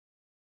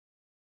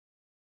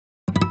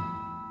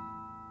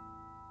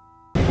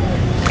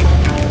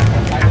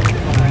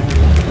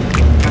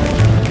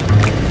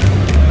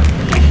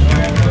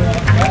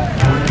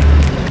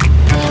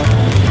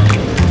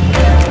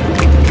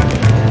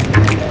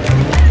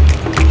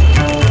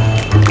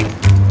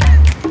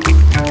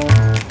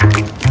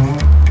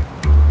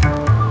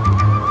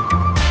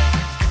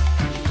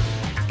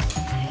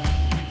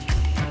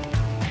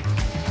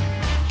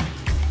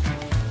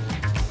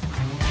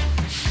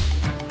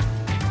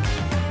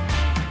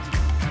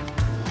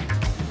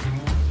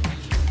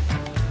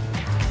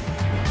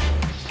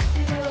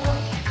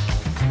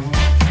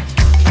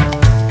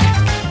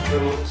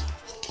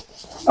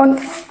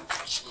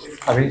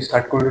আমি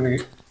স্টাৰ্ট কৰব নাকি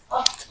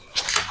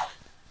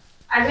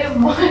আৰে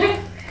মই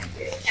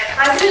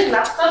এটাতে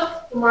লাস্টত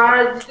তোমাৰ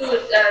যেটো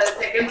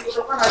সেকেন্ড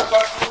ফটোখন আৰু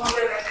প্ৰথমখন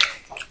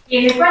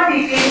এনেকুৱা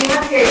ডিটেইলিংত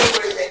ক্ৰিয়েট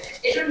কৰিছে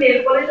এটো নেল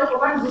পলিশ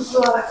অকমান গুছলো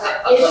আছে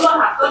এটো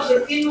হাতত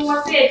বেছি নুম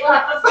আছে এটো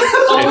হাতত বেছি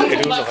কম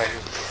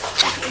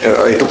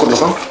এটো কোন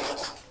লগাম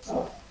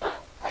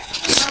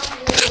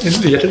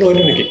ইয়াতে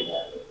লগাই নেকি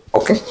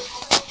ওকে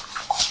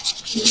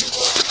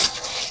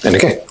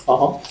এনেকে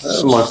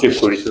মই ক্লিক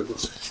কৰিছো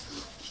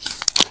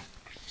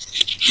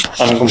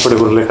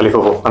আনকমফৰ্টেবল হলে খালি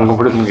কব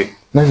আনকমফৰ্টেবল নেকি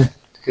নাই নাই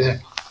ঠিক আছে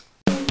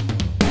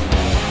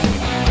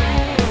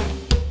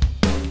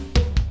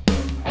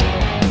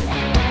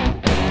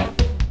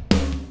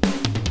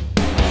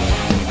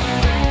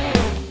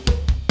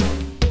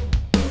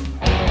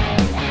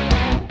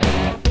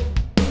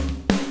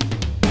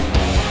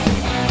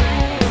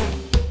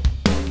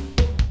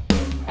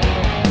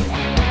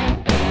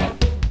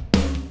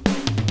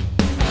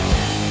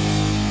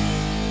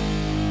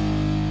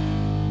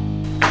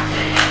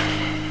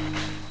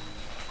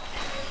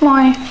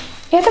মই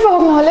ইয়াতে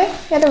বহক নহলে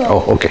ইয়াতে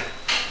বহক ওকে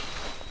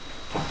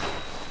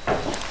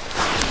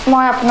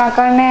মই আপোনাৰ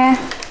কাৰণে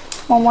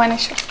মমো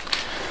আনিছো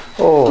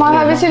মই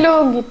ভাবিছিলো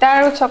গিটাৰ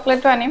আৰু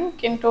চকলেটটো আনিম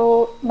কিন্তু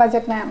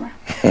বাজেট নাই আমাৰ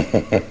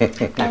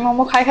আমি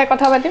মমো খাই খাই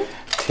কথা পাতিম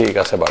ঠিক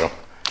আছে বাৰু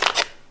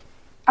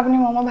আপুনি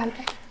মমো ভাল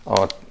পায়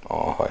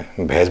হয়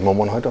ভেজ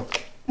মমো নহয় তো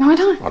নহয়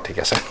নহয় ঠিক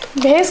আছে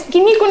ভেজ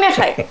কিনি কোনে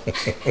খায়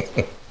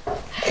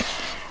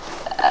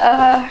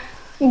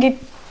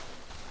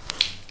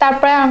তাৰ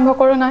পৰা আৰম্ভ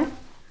কৰো নহয়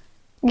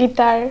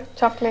গিটাৰ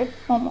চকলেট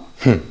মমো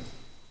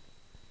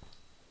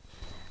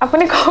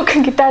আপুনি কওক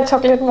গিটাৰ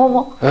চকলেট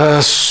মমো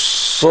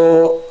সো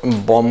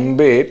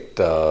বম্বেত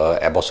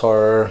এবছৰ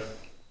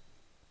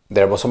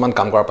 1.5 বছৰমান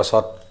কাম কৰাৰ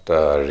পাছত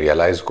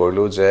ৰিয়েলাইজ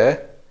কৰিলো যে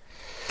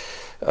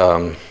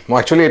মই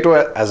একচুৱেলি এটো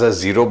as a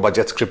zero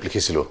budget script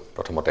লিখিছিলো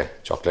প্ৰথমতে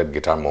চকলেট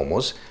গিটাৰ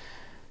মমোজ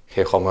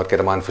সেই সময়ত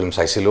কেইটামান ফিল্ম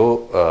চাইছিলো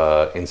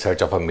in search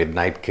of a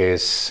midnight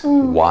cash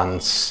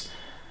once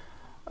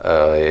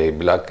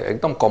এইবিলাক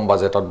একদম কম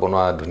বাজেটত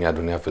বনোৱা ধুনীয়া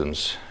ধুনীয়া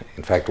ফিল্মছ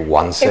ইনফ্যাক্ট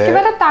ওয়ান্সে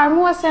কিবা এটা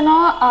টাৰ্মো আছে ন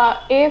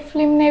এ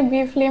ফিল্ম নে বি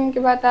ফিল্ম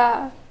কিবা এটা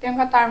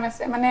তেনেকুৱা টাৰ্ম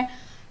আছে মানে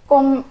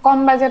কম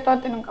বাজেটত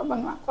তেনেকুৱা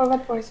বনোৱা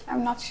কৰবাত পঢ়িছিল আই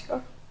এম নট শিওৰ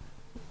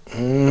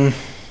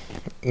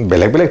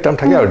বেলেগ বেলেগ টাৰ্ম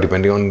থাকে আৰু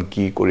ডিপেন্ডিং অন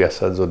কি কৰি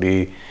আছে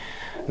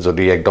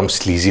যদি একদম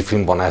স্লিজি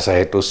ফিল্ম বনাই আছে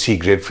সেইটো সি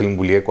গ্ৰেড ফিল্ম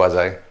বুলিয়ে কোৱা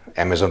যায়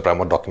এমাজন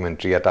প্ৰাইমত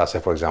ডকুমেণ্টাৰী এটা আছে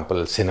ফৰ এক্সাম্পল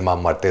সিনেমা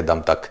মাৰতে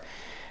দম তক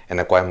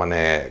এনেকুৱা মানে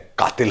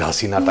কাতিল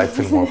হাসিনা টাইপ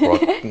ফিল্মৰ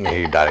ওপৰত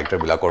এই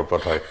ডাইৰেক্টৰবিলাকৰ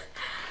ওপৰত হয়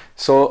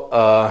সো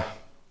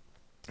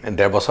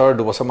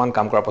 1.5 বছৰমান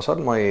কাম কৰাৰ পাছত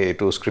মই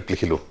এইটো স্ক্ৰিপ্ট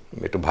লিখিলো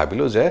এইটো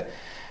ভাবিলো যে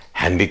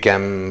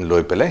হ্যান্ডিক্যাম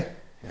লৈ পেলে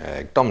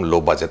একদম লো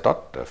বাজেটত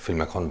ফিল্ম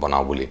এখন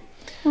বনাও বুলি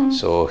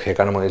সো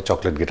সেইকাৰণে মই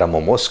চকলেট গিটাৰ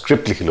মমো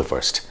স্ক্ৰিপ্ট লিখিলো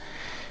ফাৰ্ষ্ট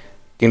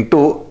কিন্তু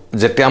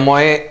যেতিয়া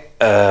মই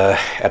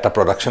এটা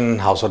প্ৰডাকশ্যন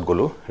হাউচত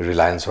গলো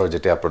ৰিলায়েন্সৰ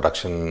যেতিয়া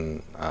প্ৰডাকশ্যন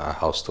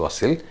হাউচটো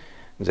আছিল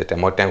যেতিয়া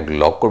মই তেওঁক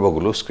লগ কৰিব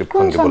গলো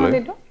স্ক্ৰিপ্টখন দিবলৈ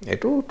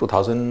এইটো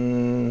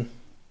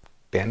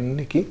 2010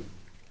 নেকি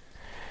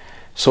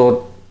সো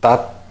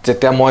তাত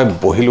যেতিয়া মই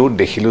বহিলো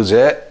দেখিলো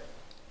যে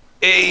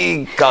এই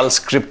কাল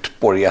স্ক্ৰিপ্ট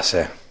পঢ়ি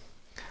আছে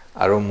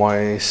আৰু মই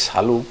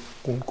চালু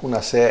কোন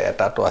আছে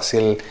এটাটো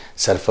আছিল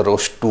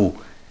সাৰফৰোশ 2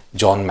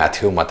 জন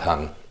ম্যাথিউ মাথান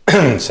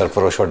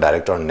সাৰফৰোশৰ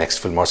ডাইৰেক্টৰ নেক্সট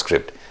ফিল্মৰ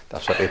স্ক্ৰিপ্ট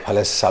তাৰপিছত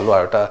এইফালে চালু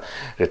আৰু এটা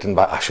written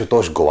by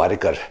Ashutosh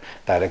গোৱাৰিকাৰ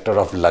director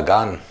of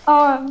লাগান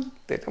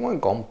তেতিয়া মই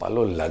গম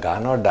পালো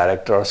লাগানৰ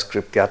ডাইৰেক্টৰৰ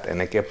স্ক্ৰিপ্ট ইয়াত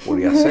এনেকে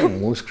পঢ়ি আছে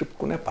মোৰ স্ক্ৰিপ্ট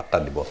কোনে পাত্তা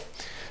দিব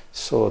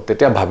সো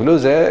তেতিয়া ভাবিলো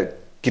যে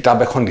কিতাপ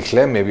এখন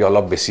লিখলে মেবি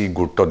অলপ বেছি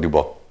গুৰুত্ব দিব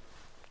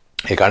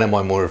সেইকাৰণে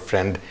মই মোৰ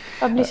friend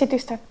publicity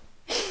start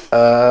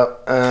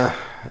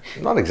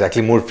not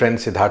exactly মোৰ ফ্ৰেণ্ড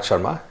সিদ্ধাৰ্থ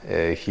শৰ্মা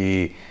হি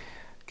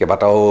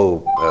কেবাটাও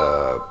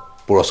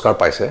পুৰস্কাৰ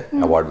পাইছে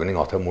এৱাৰ্ড উইনিং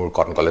অথৰ মোৰ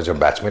কটন কলেজৰ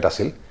বেটচমেট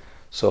আছিল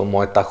সো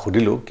মই তাক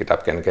সুধিলো কিতাপ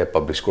কেনেকৈ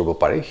পাব্লিছ কৰিব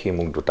পাৰি হি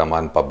মোক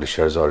দুটামান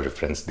পাব্লিশ্বাৰ্ছৰ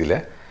ৰেফাৰেন্স দিলে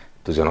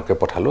দুজনকে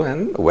পঠালো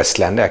এণ্ড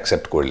ৱেষ্টলেণ্ডে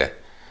একচেপ্ট কৰিলে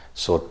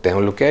সো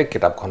তেওঁলোকে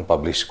কিতাপখন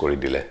পাব্লিছ কৰি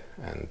দিলে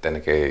এণ্ড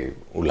তেনেকৈ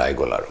ওলাই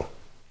গ'ল আৰু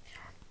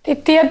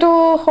তেতিয়াটো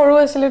সৰু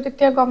আছিল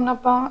তেতিয়া গম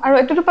নাপাওঁ আৰু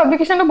এটোটো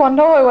পাব্লিকেশনটো বন্ধ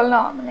হৈ গ'ল ন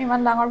মানে ইমান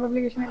ডাঙৰ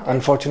পাব্লিকেশন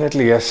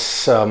আনফৰ্চুনেটলি ইয়েছ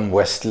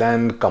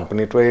ৱেষ্টলেণ্ড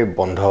কোম্পানীটোৱে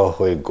বন্ধ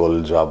হৈ গ'ল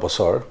যোৱা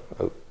বছৰ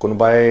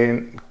কোনোবাই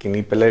কিনি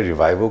পেলাই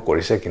ৰিভাইভো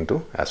কৰিছে কিন্তু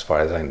as ফাৰ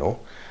as I know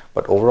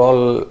but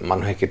overall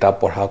মানুহে কিতাপ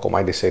পঢ়া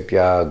কমাই দিছে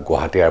এতিয়া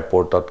গুৱাহাটী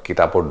এয়াৰপৰ্টত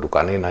কিতাপৰ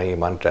দোকানেই নাই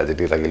ইমান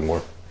ট্ৰেজেডি লাগিল মোৰ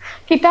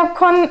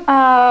কিতাপখন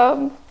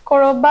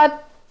কৰবাত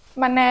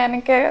মানে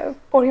এনেকে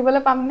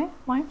পঢ়িবলৈ পামনে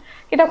মই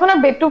কিতাপখনৰ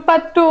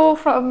বেটুপাতটো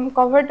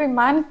কভাৰটো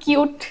ইমান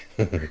কিউট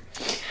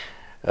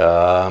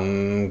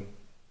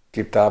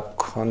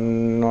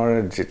কিতাপখনৰ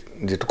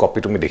যেটো কপি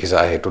তুমি দেখিছা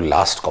হেতু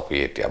লাষ্ট কপি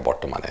এতিয়া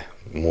বৰ্তমানে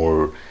মোৰ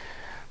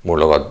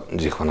লগত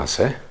যিখন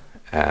আছে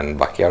এণ্ড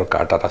বাকি আৰু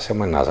কাৰ্টাত আছে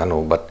মই নাজানো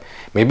বাট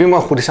মেবি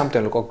মই খুদি চাম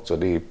তেওঁলোকক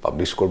যদি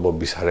পাব্লিছ কৰিব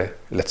বিচাৰে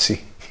লেটস সি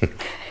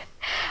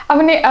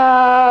আপুনি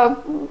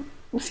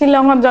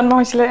শিলঙত জন্ম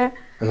হৈছিলে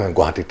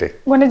গুৱাহাটীতে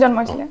জন্ম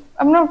হৈছিলে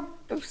আপোনাৰ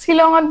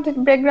শিলঙত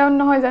ব্যাকগ্ৰাউণ্ড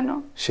নহয় জানো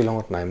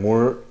শিলঙত নাই মোৰ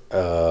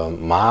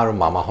মা আৰু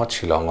মামাহঁত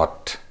শ্বিলঙত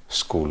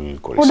স্কুল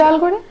কৰিছে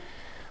উদালগুৰি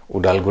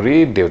উদালগুৰি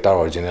দেউতাৰ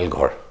অৰিজিনেল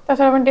ঘৰ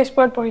তাৰপিছত আপুনি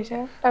তেজপুৰত পঢ়িছে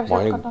তাৰপিছত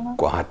মই কটনত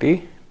গুৱাহাটী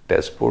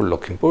তেজপুৰ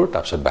লখিমপুৰ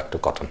তাৰপিছত বেক টু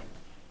কটন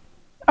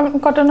আপুনি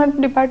কটনত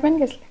ডিপাৰ্টমেণ্ট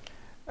গৈছিলে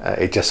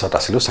এইচএছত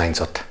আছিলোঁ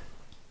ছায়েন্সত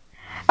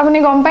আপুনি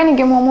গম পায়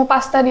নেকি ম'ম'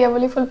 পাঁচটা দিয়ে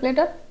বুলি ফুল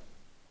প্লেটত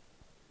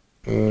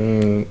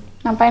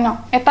নাপায় ন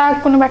এটা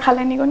কোনোবাই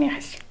খালে নিগনি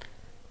খাইছে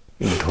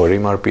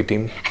ধৰিম আৰু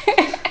পিটিম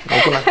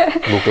একো নাই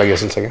ভোক লাগি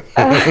আছিল চাগে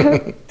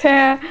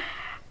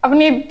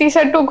আপুনি টি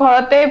চাৰ্টটো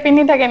ঘৰতে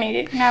পিন্ধি থাকে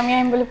নেকি নে আমি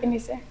আহিম বুলি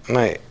পিন্ধিছে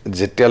নাই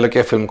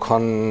যেতিয়ালৈকে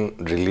ফিল্মখন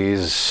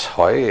ৰিলিজ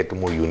হয় এইটো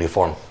মোৰ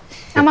ইউনিফৰ্ম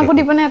আমাকো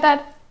দিবনে এটা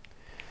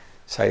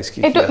সাইজ কি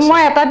এইটো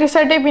মই এটা টি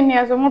চাৰ্টেই পিন্ধি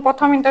আছো মোৰ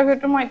প্ৰথম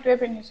ইণ্টাৰভিউটো মই এইটোৱে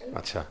পিন্ধিছিলোঁ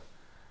আচ্ছা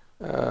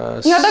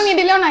সিহঁতক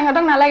নিদিলেও নাই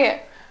সিহঁতক নালাগে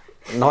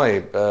নহয়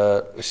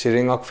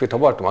চিৰিঙক ফিট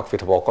হ'ব আৰু তোমাক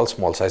ফিট হ'ব অকল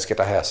স্মল সাইজ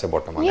কেইটাহে আছে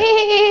বৰ্তমান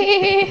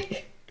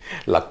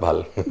লাক ভাল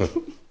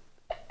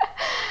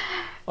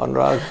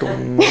অনুৰাগ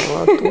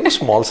তুমি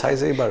স্মল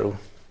সাইজেই বাৰু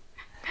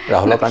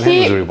ৰাহুলৰ কাৰণে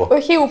জুৰিব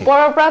সি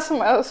ওপৰৰ পৰা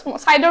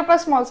সাইডৰ পৰা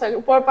স্মল সাইজ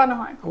ওপৰৰ পৰা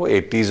নহয়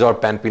 80s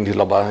পেণ্ট পিন্ধি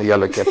ল'বা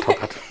ইয়ালৈকে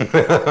থকাত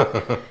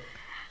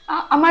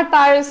আমাৰ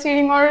তাৰ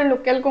চিৰিঙৰ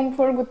লোকেল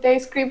কুংফুৰ গোটেই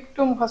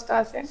স্ক্ৰিপ্টটো মুখস্থ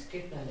আছে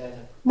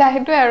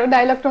সেইটোৱে আৰু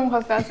ডাইলগটো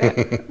মুখস্থ আছে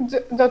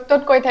য'ত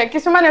ত'ত কৈ থাকে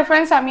কিছুমান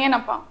ৰেফাৰেঞ্চ আমিয়ে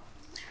নাপাওঁ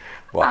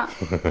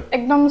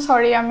একদম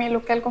সৰি আমি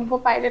লোকেল কুংফু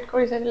পাইৰেট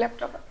কৰিছে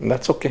লেপটপত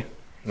দ্যাটছ অ'কে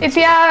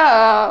এতিয়া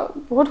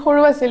বহুত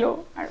সৰু আছিলোঁ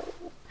আৰু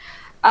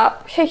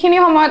সেইখিনি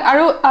সময়ত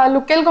আৰু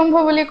লোকেল কুংফু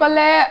বুলি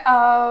ক'লে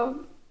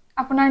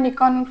আপোনাৰ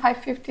নিকন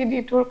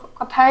 550D2ৰ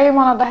কথাই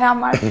মনত আহে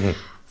আমাৰ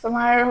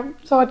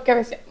চবতকৈ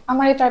বেছি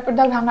আমাৰ এই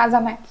ট্ৰাইপডাল ভাঙা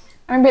জানাই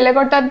আমি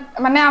বেলেগৰ তাত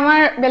মানে আমাৰ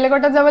বেলেগৰ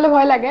তাত যাবলৈ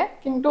ভয় লাগে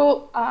কিন্তু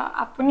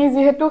আপুনি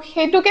যিহেতু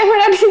সেইটো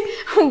কেমেৰা দি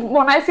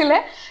বনাইছিলে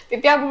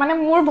তেতিয়া মানে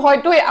মোৰ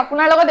ভয়টো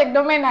আপোনাৰ লগত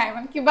একদমেই নাই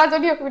মানে কিবা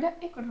যদি অসুবিধা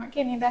একো নহয়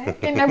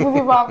কেনে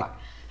বুজিব আমাক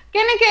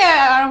কেনেকে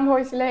আৰম্ভ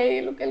হৈছিলে এই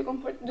লোকেল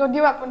কুংফু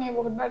যদিও আপুনি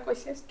বহুতবাৰ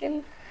কৈছে ষ্টিল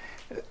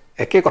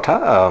একে কথা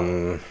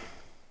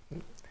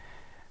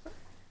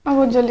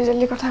বহুত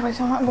জলদি কথা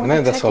কৈছো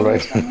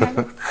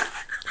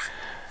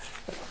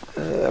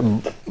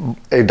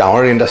এই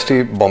ডাঙৰ ইণ্ডাষ্ট্ৰী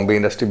বম্বে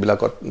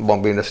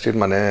ইণ্ডাষ্ট্ৰীত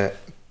মানে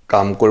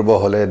কাম কৰিব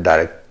হ'লে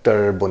ডাইৰেক্টৰ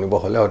বনিব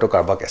হ'লে হয়তো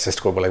কাৰোবাক এছিষ্ট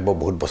কৰিব লাগিব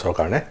বহুত বছৰৰ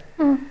কাৰণে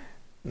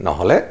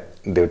নহ'লে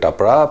দেউতাৰ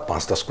পৰা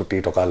 5-10 কোটি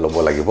টকা ল'ব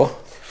লাগিব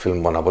ফিল্ম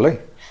বনাবলৈ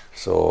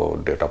চ'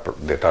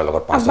 দেউতাৰ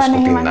লগত 5-10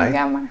 কোটি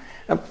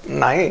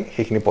নাই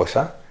সেইখিনি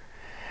পইচা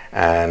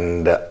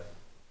এণ্ড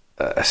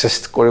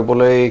এছিষ্ট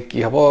কৰিবলৈ কি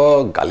হ'ব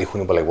গালি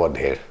শুনিব লাগিব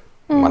ঢেৰ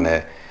মানে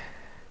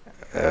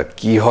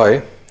কি হয়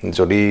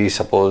যদি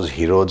সাপোজ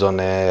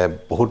হিৰোজনে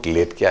বহুত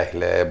লেটকে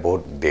আহিলে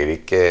বহুত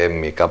দেৰিকে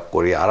মেকআপ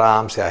কৰি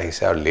আৰামছে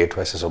আহিছে আৰু লেট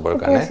হৈছে সবৰ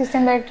কাৰণে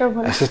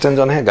এসিস্টেন্ট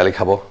জনে গালি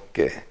খাব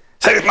কে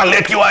सर इतना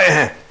लेट क्यों आए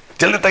हैं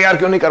जल्दी तैयार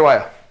क्यों नहीं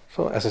करवाया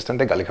सो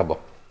एसिस्टेंटे गाली খাব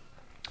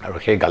আৰু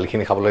সেই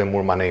গালিখিনি খাবলৈ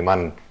মোৰ মানে ইমান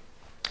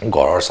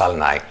গৰৰ চাল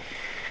নাই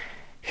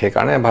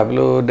সেইকাৰণে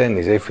ভাবিলো দে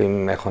নিজে ফিল্ম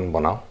এখন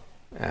বনাও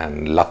এণ্ড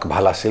লাক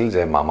ভাল আছিল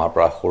যে মামাৰ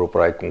পৰা সৰুৰ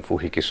পৰাই কুংফু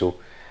শিকিছো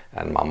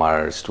এণ্ড মামাৰ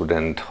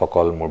ষ্টুডেণ্ট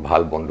সকল মোৰ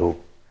ভাল বন্ধু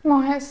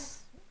মহেশ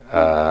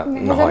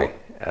নহয়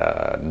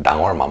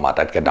ডাঙৰ মামা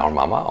তাতকৈ ডাঙৰ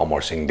মামা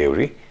অমৰ সিং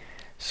দেউৰী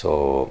চ'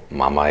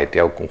 মামা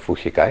এতিয়াও কুংফু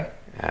শিকায়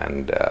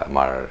এণ্ড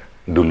আমাৰ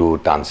দুলু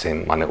তানসিন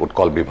মানে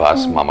উৎকল বিভাস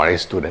মামাৰে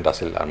ষ্টুডেণ্ট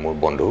আছিল আৰু মোৰ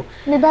বন্ধু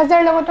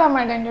বিভাসৰ লগতো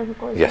আমাৰ ইণ্টাৰভিউ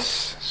কৰিছে ইয়েছ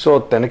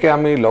চ' তেনেকৈ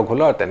আমি লগ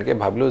হ'লোঁ আৰু তেনেকৈ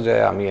ভাবিলোঁ যে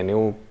আমি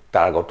এনেও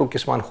তাৰ আগতো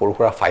কিছুমান সৰু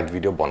সুৰা ফাইট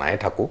ভিডিঅ' বনাই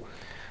থাকোঁ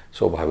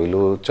চ'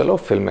 ভাবিলোঁ চলো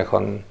ফিল্ম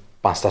এখন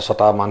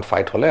 5-6টা মান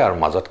ফাইট হ'লে আৰু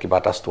মাজত কিবা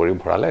এটা ষ্টৰি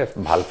ভৰালে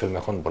ভাল ফিল্ম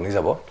এখন বনি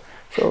যাব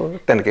চ'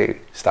 তেনেকৈ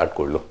ষ্টাৰ্ট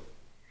কৰিলোঁ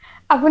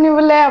আপুনি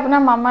বোলে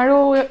আপোনাৰ মামাৰো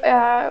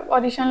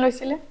অডিশ্যন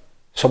লৈছিলে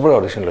চবৰে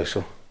অডিশ্যন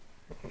লৈছোঁ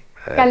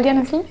গালি দিয়া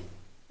নাছিলে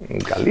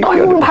গালি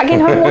মোৰ ভাগিন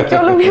হয় মোক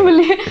কিয় ল'বি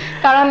বুলি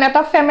কাৰণ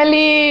এটা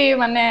ফেমিলি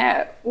মানে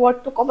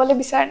ৱৰ্ডটো ক'বলৈ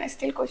বিচাৰে নাই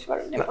ষ্টিল কৈছোঁ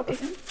আৰু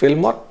নেপটিজম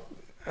ফিল্মত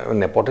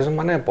নেপটিজম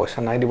মানে পইচা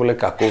নাই দিবলৈ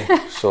কাকো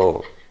চ'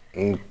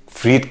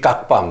 ফ্ৰীত কাক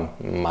পাম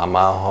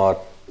মামাহঁত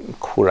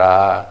খুৰা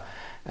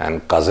এণ্ড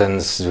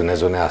কাজিনছ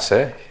যোনে আছে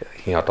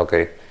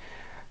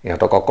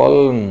সিহঁতক অকল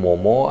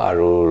ম'ম'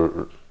 আৰু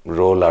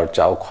ৰোল আৰু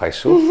চাও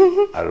খুৱাইছোঁ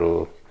আৰু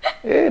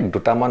এই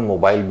দুটামান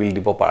মোবাইল বিল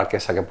দিব পৰাকৈ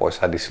চাগে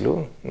পইচা দিছিলোঁ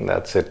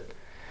দেটছ ইট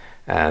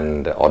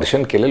এণ্ড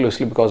অডিশ্যন কেলৈ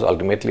লৈছিলোঁ বিকজ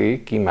আল্টিমেটলি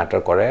কি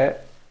মেটাৰ কৰে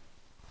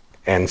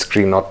এণ্ড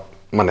স্ক্ৰীণত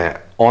মানে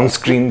অন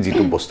স্ক্ৰীণ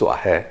যিটো বস্তু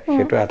আহে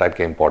সেইটো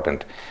আটাইতকৈ ইম্পৰ্টেণ্ট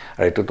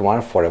আৰু এইটো তোমাৰ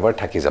ফৰ এভাৰ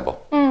থাকি যাব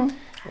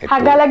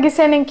হাগা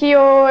লাগিছে নেকি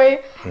ঐ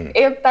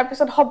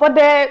তাৰপিছত হ'ব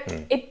দে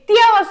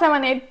এতিয়াও আছে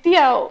মানে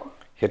এতিয়াও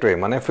সেইটোৱে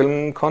মানে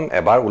ফিল্মখন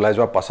এবাৰ ওলাই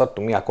যোৱাৰ পাছত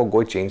তুমি আকৌ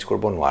গৈ চেঞ্জ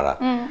কৰিব নোৱাৰা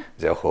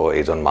যে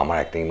এইজন মামাৰ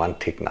এক্টিং ইমান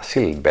ঠিক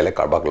নাছিল বেলেগ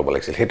কাৰোবাক ল'ব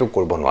লাগিছিল সেইটো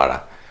কৰিব নোৱাৰা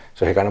চ'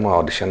 সেইকাৰণে মই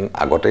অডিশ্যন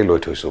আগতেই লৈ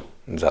থৈছোঁ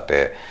যাতে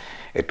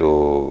এইটো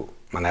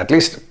মানে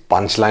এটলিষ্ট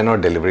পাঞ্চ লাইনৰ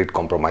ডেলিভাৰীত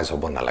কম্প্ৰমাইজ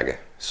হ'ব নালাগে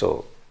চ'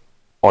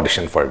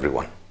 অডিশ্যন ফৰ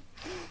এভৰিৱান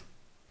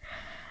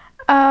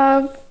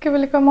কি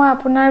বুলি কয় মই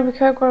আপোনাৰ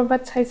বিষয়ে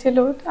কৰবাত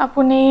চাইছিলোঁ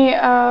আপুনি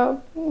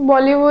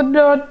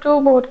বলিউডতো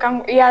বহুত কাম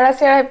ইয়াৰা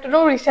চেৰাটো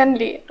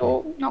ৰিচেণ্টলি তো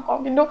নকওঁ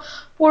কিন্তু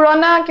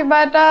পুৰণা কিবা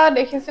এটা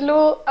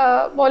দেখিছিলোঁ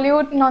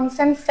বলিউড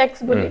ননসেন্স সেক্স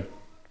বুলি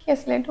কি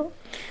আছিলে এইটো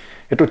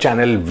এইটো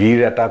চেনেল ভিৰ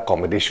এটা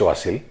কমেডি শ্ব'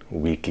 আছিল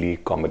উইকলি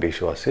কমেডি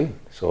শ্ব' আছিল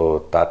চ'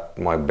 তাত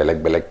মই বেলেগ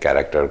বেলেগ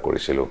কেৰেক্টাৰ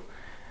কৰিছিলোঁ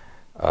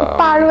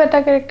পাৰো এটা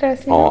কেৰেক্টাৰ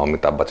আছিল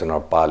অমিতাভ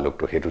বচ্চনৰ পা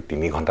লুকটো সেইটো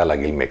 3 ঘণ্টা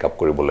লাগিল মেকআপ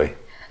কৰিবলৈ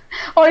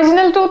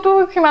অৰিজিনেলটো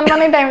কিমান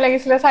মানে টাইম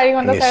লাগিছিলে 4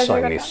 ঘণ্টা 4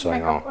 ঘণ্টা নিশ্চয়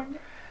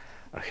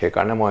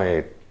সেইকাৰণে মই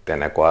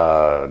তেনেকুৱা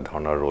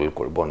ধৰণৰ ৰোল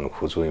কৰিব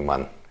নোখোজো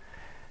ইমান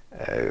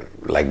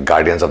লাইক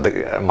গাৰ্ডিয়ানছ অফ দ্য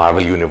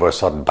মাৰ্ভেল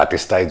ইউনিভাৰ্ছত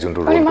বাটিষ্টাই যোনটো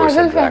ৰোল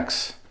কৰিছে ড্ৰেক্স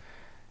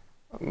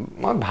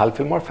মই ভাল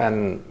ফিল্মৰ ফেন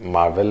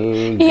মাৰ্ভেল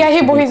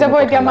ইয়াহি বহি যাব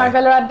এতিয়া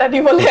মাৰ্ভেলৰ আড্ডা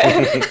দিবলৈ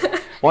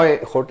মই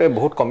সৰুতে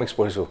বহুত কমিক্স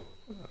পঢ়িছোঁ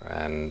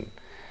এণ্ড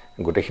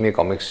গোটেইখিনি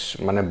কমিক্স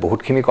মানে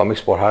বহুতখিনি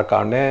কমিক্স পঢ়াৰ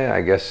কাৰণে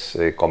আই গেছ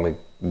এই কমিক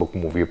বুক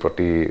মুভিৰ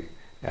প্ৰতি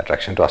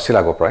এট্ৰেকশ্যনটো আছিল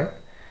আগৰ পৰাই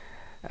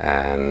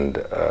এণ্ড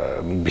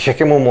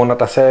বিশেষকৈ মোৰ মনত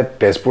আছে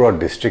তেজপুৰৰ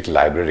ডিষ্ট্ৰিক্ট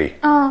লাইব্ৰেৰী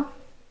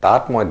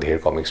তাত মই ঢেৰ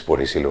কমিক্স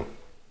পঢ়িছিলোঁ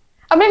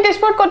আপুনি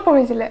তেজপুৰত ক'ত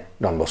পঢ়িছিলে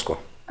ডন বস্কো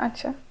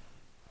আচ্ছা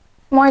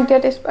মই এতিয়া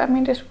আমি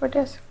তেজপুৰতে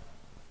আছোঁ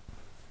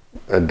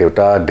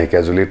দেউতা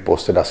ঢেকিয়াজুলিত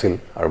পষ্টেড আছিল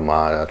আৰু মা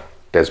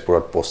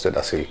তেজপুৰত পষ্টেড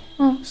আছিল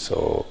চ'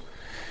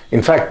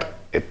 ইনফেক্ট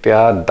এতিয়া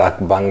ডাক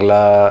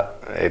বাংলা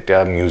এতিয়া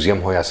মিউজিয়াম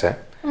হৈ আছে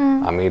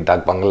আমি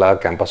ডাক বাংলা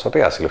কেম্পাছতে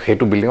আছিলোঁ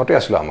সেইটো বিল্ডিঙতে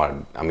আছিলোঁ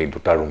আমি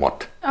দুটা ৰুমত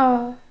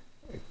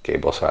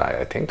কেইবছৰ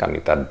আই থিংক আমি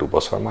তাত 2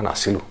 বছৰমান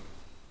আছিলোঁ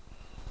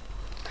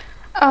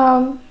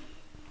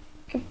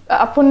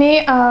আপুনি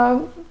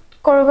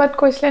ক'ৰবাত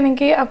কৈছিলে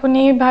নেকি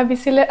আপুনি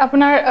ভাবিছিলে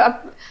আপোনাৰ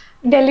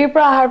দিল্লীৰ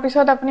পৰা অহাৰ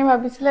পিছত আপুনি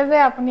ভাবিছিলে যে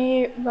আপুনি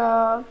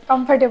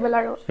কমফৰ্টেবল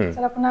আৰু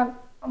তাৰপিছত আপোনাক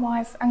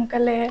মহেশ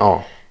আংকলে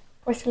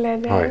কৈছিলে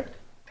যে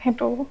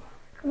সেইটো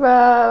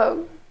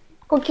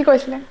কি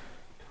কৈছিলে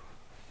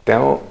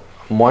তেওঁ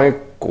মই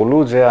ক'লো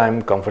যে I am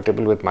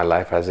comfortable with my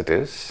life as it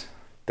is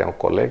তেওঁ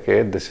ক'লে যে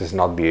this is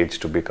not the age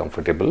two B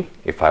comfortable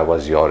if I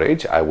was your as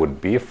I would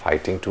be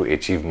fighting two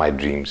achieve my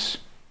dreams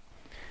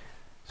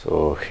চ'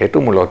 সেইটো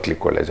মোৰ লগত ক্লিক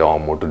কৰিলে যে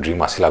মোৰতো dream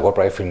আছিল আগৰ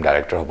পৰাই ফিল্ম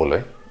ডাইৰেক্টৰ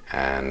হ'বলৈ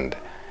এণ্ড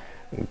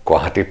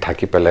গুৱাহাটীত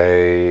থাকি পেলাই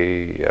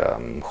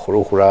সৰু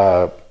সুৰা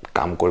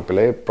কাম কৰি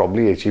পেলাই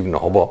প্ৰবলি এচিভ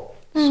নহ'ব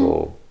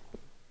চ'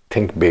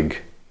 think big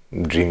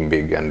dream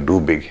big and do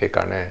big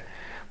সেইকাৰণে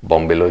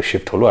বম্বেলৈ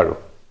শ্বিফ্ট হ'লোঁ আৰু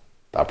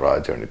তাৰ পৰা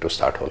জাৰ্ণিটো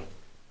ষ্টাৰ্ট হ'ল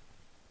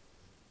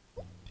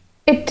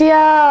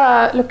এতিয়া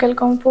লোকেল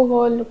কংফু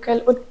হ'ল লোকেল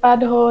উৎপাত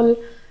হ'ল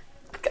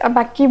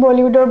বাকী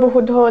বলিউডৰ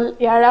বহুত হ'ল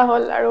ইয়াৰা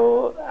হ'ল আৰু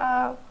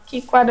কি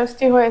কোৱা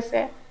দস্তি হৈ আছে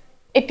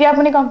এতিয়া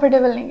আপুনি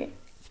কমফৰ্টেবল নেকি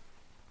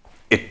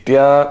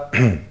এতিয়া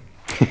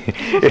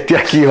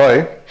কি হয়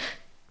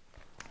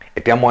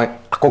এতিয়া মই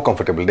আকৌ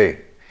কমফৰ্টেবল দেই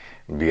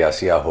বিয়া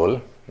চিয়া হ'ল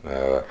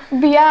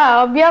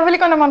বিয়া বুলি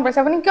ক'লে মন পৰিছে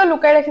আপুনি কিয়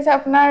লুকাই ৰাখিছে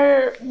আপোনাৰ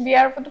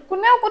বিয়াৰ ফটো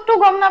কোনেও ক'তো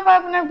গম নাপায়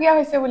আপোনাৰ বিয়া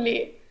হৈছে বুলি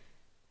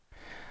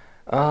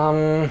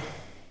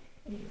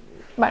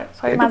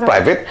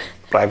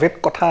প্ৰাইভেট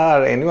কথা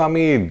এনেও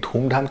আমি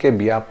ধুমধামকে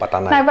বিয়া পাতা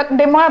নাই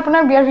মই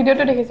আপোনাৰ বিয়াৰ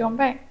ভিডিঅ'টো দেখিছোঁ গম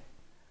পাই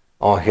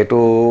সেইটো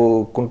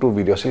কোনটো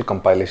ভিডিঅ' আছিল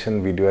কম্পাইলেশ্যন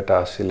ভিডিঅ' এটা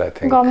আছিল আই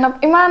থিংক গম নাপ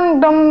ইমান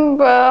একদম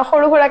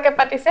সৰু সুৰাকে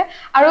পাতিছে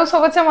আৰু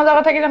চবতছে মজা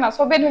কথা কি জানা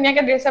চবে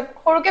ধুনীয়াকে ড্ৰেছ আপ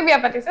সৰুকে বিয়া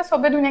পাতিছে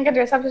চবে ধুনীয়াকে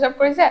ড্ৰেছ আপ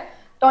কৰিছে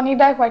টনি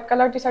দাই হোৱাইট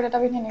কালাৰ টি-চাৰ্ট এটা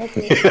পিন্ধি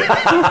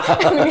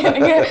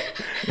এনেকে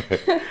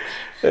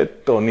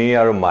টনি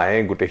আৰু মায়ে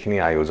গোটেইখিনি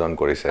আয়োজন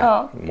কৰিছে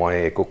মই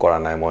একো কৰা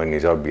নাই মই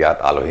নিজৰ বিয়াত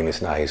আলহী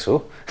নিচিনা আহিছোঁ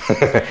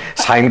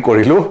চাইন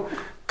কৰিলোঁ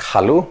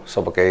খালোঁ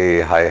চবকে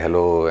হাই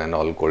হেল্ল' এণ্ড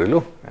অল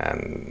কৰিলোঁ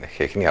এণ্ড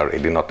সেইখিনি আৰু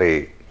এদিনতেই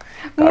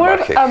মোৰ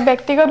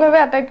ব্যক্তিগতভাৱে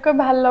আটাইতকৈ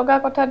ভাল লগা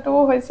কথাটো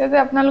হৈছে যে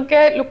আপোনালোকে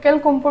লোকেল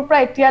কুমফুৰ পৰা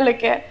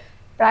এতিয়ালৈকে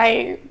প্ৰায়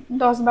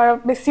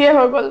 10-12 বেছিয়ে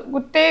হৈ গ'ল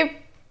গোটেই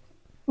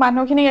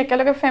মানুহখিনিক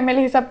একেলগে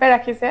ফেমিলি হিচাপে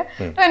ৰাখিছে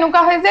তো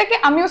এনেকুৱা হয় যে কি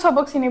আমিও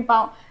চবক চিনি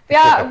পাওঁ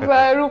এতিয়া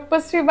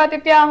ৰূপশ্ৰী বা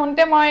তেতিয়া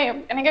আহোঁতে মই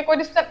এনেকৈ কৈ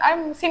দিছোঁ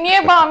চিনিয়ে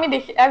পাওঁ আমি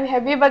দেখি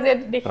হেভি বাজেট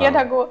দেখিয়ে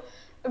থাকোঁ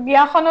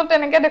বিয়াখনত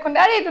এনেকৈ দেখোঁতে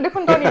আৰে এইটো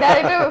দেখোন টনি দা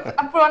এইটো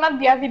পুৰণা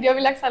বিয়া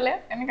ভিডিঅ'বিলাক চালে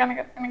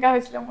এনেকুৱা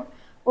হৈছিলে মোৰ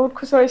বহুত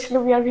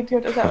খুচৰিছিলোঁ বিয়াৰ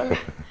ভিডিঅ'টো চাবলৈ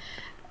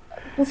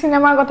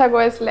চিনেমাৰ কথা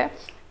কৈ আছিলে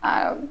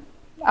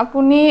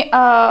আপুনি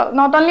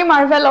নট অনলি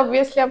মাৰ্ভেল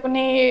অবভিয়াছলি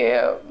আপুনি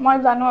মই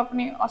জানো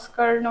আপুনি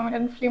অস্কাৰ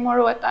নমিনেটেড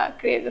ফিল্মৰো এটা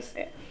ক্ৰেজ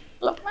আছে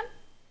অলপমান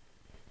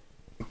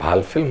ভাল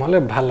ফিল্ম হ'লে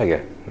ভাল লাগে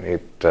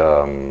ইট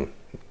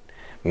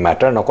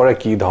মেটাৰ নকৰে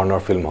কি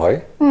ধৰণৰ ফিল্ম হয়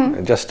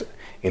জাষ্ট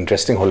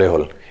ইণ্টাৰেষ্টিং হ'লেই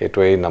হ'ল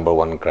সেইটোৱেই নম্বৰ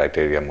 1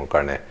 ক্ৰাইটেৰিয়া মোৰ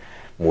কাৰণে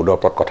মুডৰ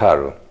ওপৰত কথা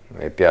আৰু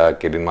এতিয়া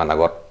কেইদিনমান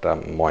আগত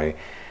মই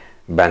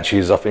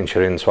বেঞ্চিজ অফ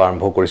ইঞ্চুৰেঞ্চ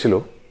আৰম্ভ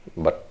কৰিছিলোঁ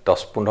বাট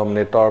 10-15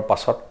 মিনিটৰ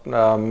পাছত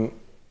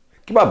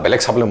কিবা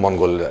বেলেগ চাবলৈ মন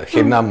গ'ল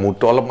সেইদিনা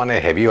মুডটো অলপ মানে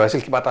হেভি হৈ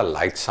আছিল কিবা এটা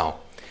লাইট চাওঁ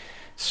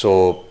চ'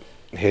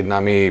 সেইদিনা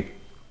আমি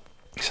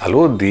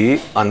চালোঁ দি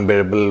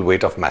আনবেৰেবল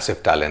weight of massive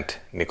talent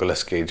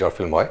Nicholas কেজৰ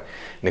film হয়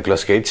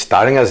Nicholas cage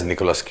steering as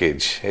Nicholas cage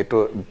সেইটো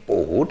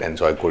বহুত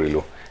এনজয়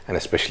কৰিলোঁ and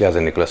specially as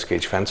a Nicholas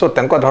cage ফেন চ'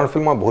 তেনেকুৱা ধৰণৰ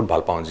ফিল্ম মই বহুত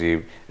ভাল পাওঁ যি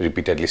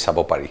ৰিপিটেডলি চাব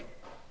পাৰি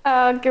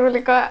কি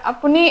বুলি কয়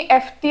আপুনি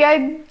FTI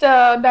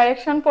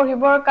ডাইৰেকশ্যন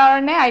পঢ়িবৰ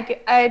কাৰণে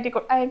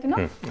IIT ন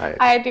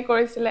IIT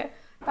কৰিছিলে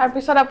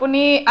তাৰপিছত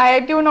আপুনি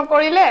IITও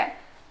নকৰিলে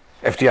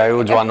FTIও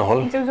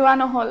যোৱা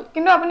নহল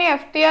কিন্তু আপুনি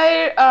FTI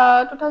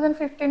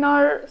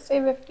 2015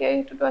 সেভ FTI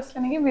টো আছিল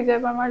নেকি বিজয়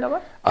বৰ্মাৰ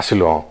লগত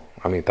আছিল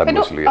আমি তাত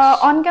গৈছিলো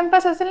অন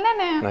কেম্পাছ আছিল নে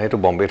না এটো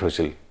বম্বেত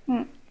হৈছিল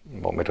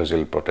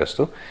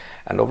প্ৰটেষ্টটো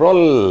এণ্ড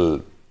ওভাৰঅল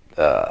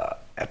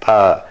এটা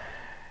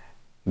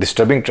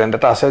ডিস্টাৰ্বিং ট্ৰেন্ড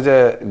এটা আছে যে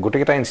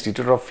গোটেইকেইটা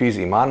ইনষ্টিটিউটৰ ফিজ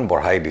ইমান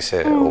বঢ়াই দিছে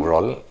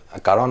ওভাৰঅল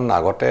কাৰণ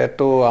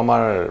আগতেতো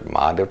আমাৰ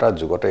মা দেউতাৰ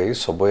যুগতেই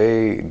সবেই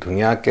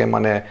ধুনীয়াকৈ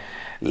মানে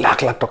লাখ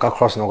লাখ টকা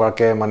খৰচ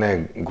নকৰাকৈ মানে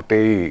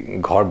গোটেই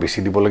ঘৰ বেছি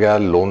দিবলগীয়া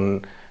লোন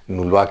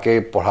নোলোৱাকৈ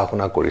পঢ়া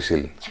শুনা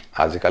কৰিছিল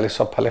আজিকালি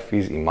সবফালে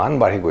ফিজ ইমান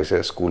বাঢ়ি গৈছে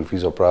স্কুল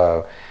ফিজৰ পৰা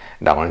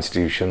ডাঙৰ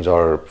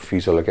ইনষ্টিটিউশ্যনছৰ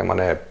ফিজলৈকে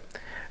মানে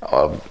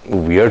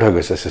উইয়াৰ্ড হৈ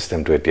গৈছে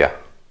চিষ্টেমটো এতিয়া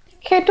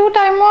সেইটো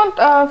টাইমত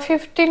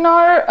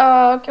 15ৰ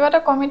কিবা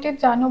এটা কমিটিত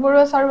জানু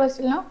বৰুৱা ছাৰ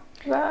আছিল ন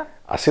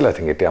আছিল আই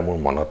থিংক এতিয়া মোৰ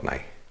মনত নাই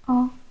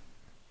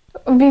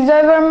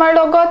বিজয় বৰ্মাৰ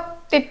লগত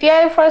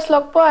তেতিয়াই ফাৰ্ষ্ট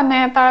লগ পোৱা নে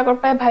তাৰ আগৰ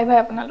পৰাই ভাই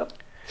আপোনালোক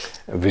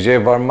বিজয়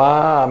বৰ্মা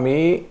আমি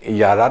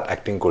ইয়াৰাত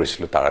এক্টিং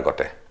কৰিছিলোঁ তাৰ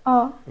আগতে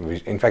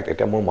ইনফেক্ট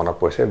এতিয়া মোৰ মনত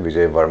পৰিছে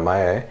বিজয়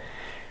বৰ্মাই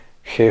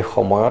সেই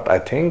সময়ত আই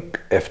থিংক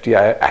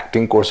FTI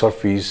এক্টিং কোৰ্চৰ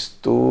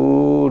ফিজটো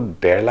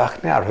 1.5 লাখ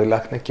নে 2.5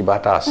 লাখ নে কিবা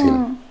এটা আছিল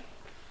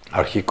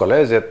আৰু সি ক'লে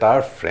যে তাৰ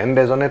ফ্ৰেণ্ড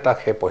এজনে তাক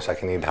সেই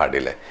পইচাখিনি ধাৰ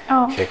দিলে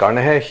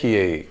সেইকাৰণেহে সি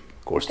এই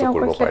কোৰ্চটো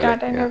কৰিব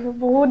পাৰিলে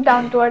বহুত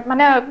ডাউন টু আৰ্থ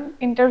মানে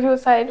ইণ্টাৰভিউ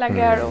চাই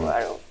লাগে আৰু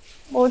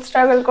বহুত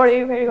ষ্ট্ৰাগল কৰি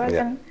ভেৰি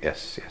গৈছে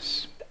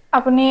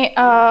আপুনি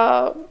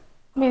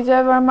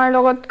বিজয় বৰ্মাৰ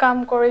লগত কাম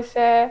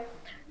কৰিছে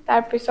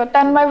তাৰপিছত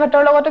তানময়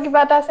ভট্টৰ লগতো কিবা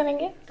এটা আছে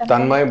নেকি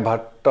তানময়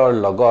ভট্টৰ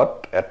লগত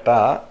এটা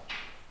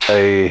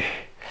এই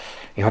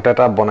ইহঁতে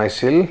এটা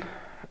বনাইছিল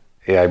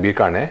AIBৰ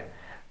কাৰণে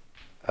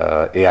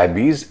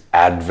AIB's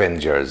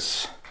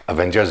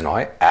Avengers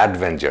নহয়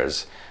Adventures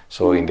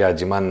so ইণ্ডিয়াৰ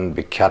যিমান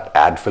বিখ্যাত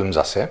এড ফিল্মছ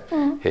আছে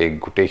সেই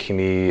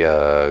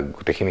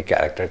গোটেইখিনি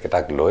ক্যাৰেক্টাৰ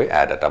কেইটাক লৈ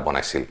এড এটা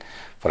বনাইছিল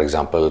ফৰ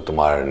এক্সাম্পল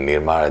তোমাৰ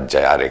নিৰ্মা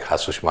জয়া ৰেখা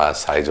সুষমা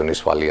চাৰিজনী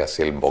ছোৱালী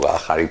আছিল বগা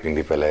শাৰী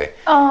পিন্ধি পেলাই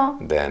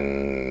দেন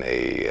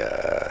এই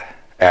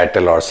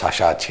এয়াৰটেলৰ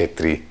সাশা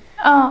ছেত্ৰী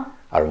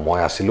আৰু মই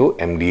আছিলো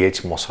MDH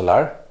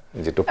মছলাৰ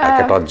যেটো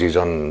পেকেটত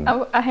যিজন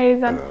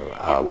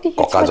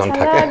ককাজন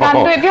থাকে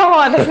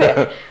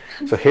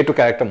সো হেতু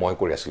ক্যাৰেক্টাৰ মই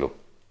কৰি আছিলো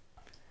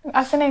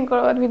আছে নে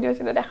কৰবাত ভিডিও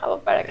চিটো দেখাব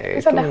পাৰে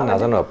পিছত দেখাব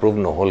নাজানো এপ্ৰুভ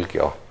নহল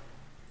কিয়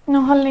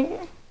নহল নেকি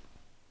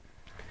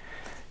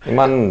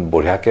ইমান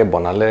বঢ়িয়াকে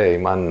বনালে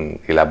ইমান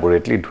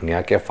ইলাবোৰেটলি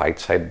ধুনীয়াকে ফাইট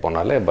সাইট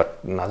বনালে বাট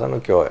নাজানো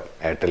কিয়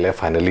এয়াৰটেলে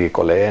ফাইনালি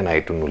কলে না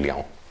এইটো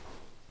নুলিয়াও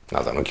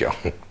নাজানো কিয়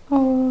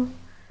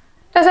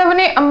তাছ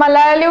আপুনি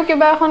মালায়ালিও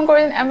কিবা এখন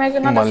কৰি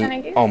এমাজনত আছে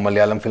নেকি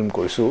মালায়ালাম ফিল্ম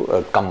কৰিছো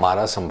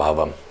কামাৰা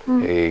সম্ভাৱম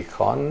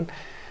এইখন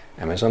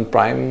এমাজন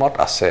প্ৰাইমত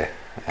আছে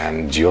এণ্ড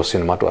জিঅ'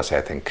 চিনেমাটো আছে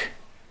আই থিংক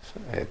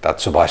তাত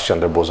সুভাষ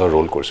চন্দ্ৰ বোসৰ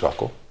ৰোল কৰিছো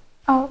আকৌ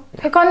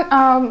সেইখন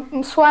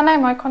চোৱা নাই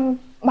মই এখন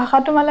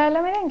ভাষাটো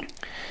মালায়ালামে নেকি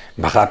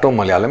ভাষাটো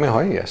মালায়ালামে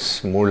হয় ইয়েস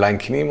মোৰ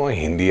লাইনখিনি মই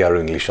হিন্দী আৰু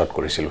ইংলিছত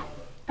কৰিছিলো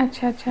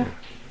আচ্ছা আচ্ছা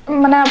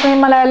মানে আপুনি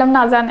মালায়ালাম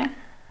নাজানে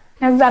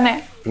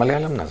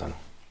মালায়ালাম নাজানো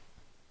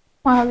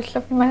মই ভাবিছিলো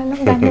মালায়ালাম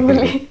জানে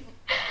বুলি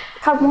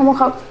খাওক মমো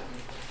খাওক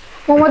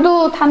মমোটো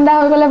ঠাণ্ডা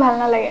হৈ গলে ভাল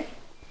নালাগে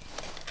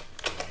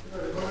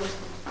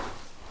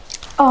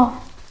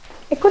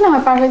একো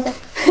নহয় পাৰ হৈ যায়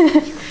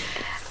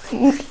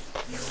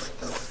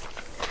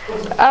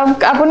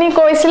আপুনি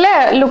কৈছিলে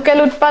লোকেল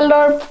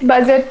উৎপাদৰ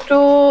বাজেটটো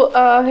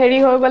হেৰি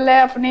হৈ গলে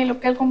আপুনি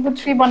লোকেল কুংফু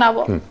 3 বনাব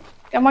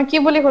মই কি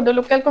বুলি কলো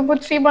লোকেল কুংফু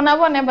 3 বনাব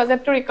নে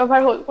বাজেটটো ৰিকভাৰ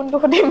হ'ল কোনটো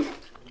খুদিম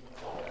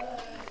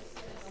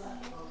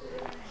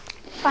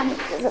পানী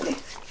যদি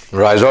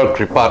ৰাইজৰ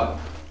কৃপাত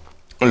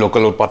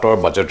লোকেল উৎপাদৰ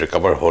বাজেট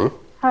ৰিকভাৰ হ'ল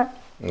হয়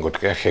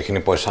গটকে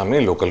সেইখিনি পইচা আমি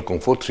লোকেল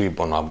কুংফু 3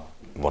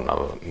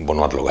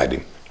 বনোৱাত লগাই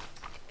দিম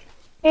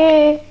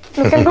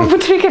লোকেল কুংফু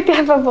 3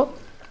 কেতিয়া পাব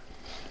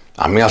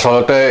আমি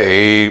আসলতে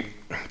এই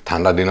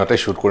ঠাণ্ডা দিনতে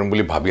শুট কৰিম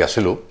বুলি ভাবি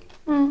আছিলো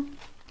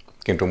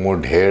কিন্তু মোৰ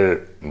ঢেৰ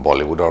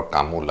বলিউডৰ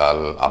কাম ওলাল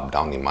আপ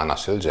ডাউন ইমান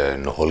আছিল যে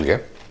নহলগে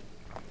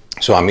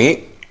সো আমি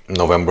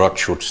নৱেম্বৰত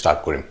শুট ষ্টাৰ্ট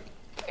কৰিম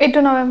এইটো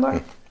নৱেম্বৰ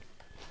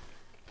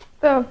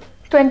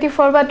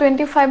 24 বা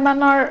 25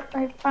 মানৰ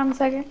পাম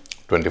চাগে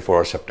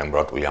 24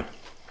 ছেপ্টেম্বৰত উলিয়াম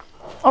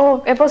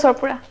এবছৰ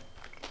পুৰা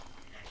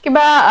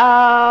কিবা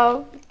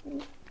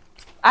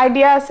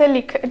আইডিয়া আছে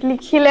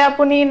লিখিলে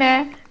আপুনি নে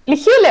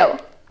লিখিলেও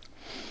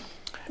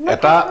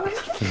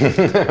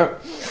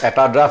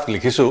এটা ড্ৰাফট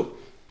লিখিছো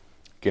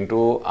কিন্তু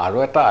আৰু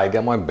এটা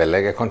আইডিয়া মই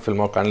বেলেগ এখন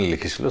ফিল্মৰ কাৰণে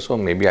লিখিছিলো সো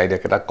মেবি আইডিয়া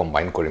কেটা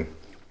কম্বাইন কৰিম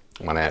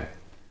মানে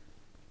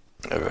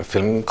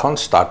ফিল্মখন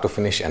ষ্টাৰ্ট টু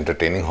ফিনিশ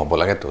এন্টাৰটেইনিং হ'ব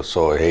লাগে তো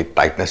সো এই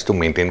টাইটনেছটো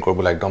মেইনটেইন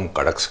কৰিবলৈ একদম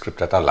কাৰেক্ট স্ক্ৰিপ্ট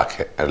এটা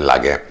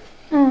লাগে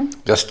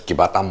জাস্ট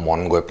কিবা এটা মন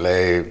গৈ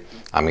পেলাই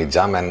আমি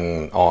যাম এণ্ড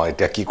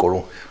এতিয়া কি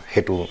কৰোঁ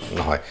সেইটো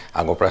নহয়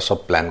আগৰ পৰা সব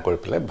প্ল্যান কৰি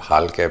পেলাই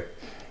ভালকৈ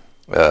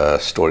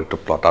ষ্টৰিটো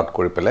প্লট আউট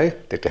কৰি পেলাই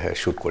তেতিয়াহে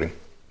শ্বুট কৰিম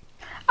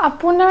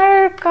আপোনাৰ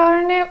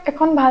কাৰণে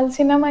এখন ভাল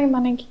চিনেমা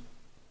মানে কি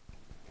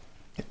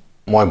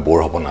মই বৰ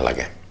হ'ব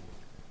নালাগে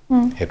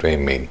সেইটোৱে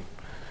মেইন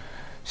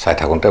চাই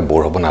থাকোঁতে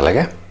বৰ হ'ব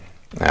নালাগে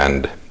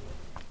এণ্ড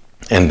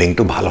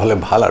এণ্ডিংটো ভাল হ'লে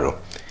ভাল আৰু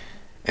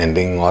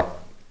এণ্ডিঙত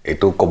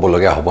এইটো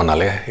ক'বলগীয়া হ'ব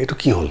নালাগে এইটো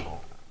কি হ'ল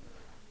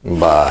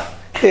বা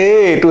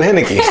এইটোহে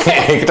নেকি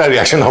এইকেইটা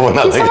ৰিয়াকশ্যন হ'ব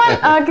নালাগে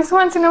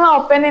কিছুমান চিনেমা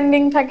অপেন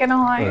এণ্ডিং থাকে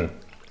নহয়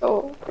তো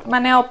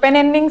মানে অপেন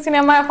এণ্ডিং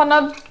চিনেমা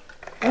এখনত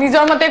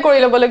নিজৰ মতে কৰি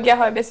ল'বলগীয়া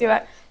হয়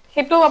বেছিভাগ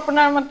সেইটো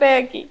আপোনাৰ মতে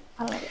কি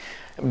ভাল লাগে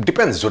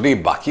ডিপেণ্ডছ যদি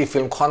বাকী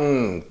ফিল্মখন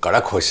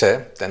কাৰেক্ট হৈছে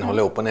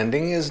তেনেহ'লে open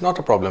ending is not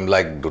a problem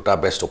like দুটা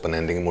বেষ্ট অ'পেন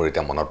এণ্ডিং মোৰ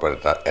এতিয়া মনত পৰে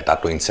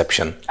এটাটো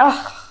ইনচেপশ্যন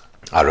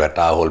আৰু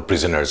এটা হ'ল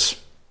প্ৰিজনাৰ্ছ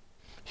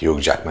হিউগ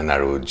জাকমেন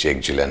আৰু জেক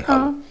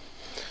জিলেনহল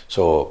চ'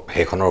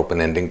 সেইখনৰ অ'পেন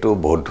এণ্ডিংটো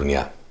বহুত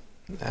ধুনীয়া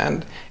এণ্ড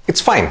ইটছ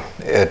ফাইন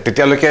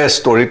তেতিয়ালৈকে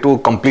ষ্টৰিটো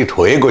কমপ্লিট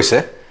হৈয়ে গৈছে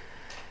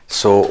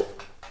চ'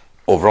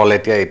 অভাৰঅল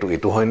এতিয়া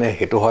এইটো হয় নে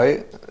সেইটো হয়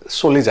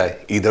চলি যায়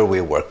ইদাৰ ৱে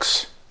ৱৰ্কছ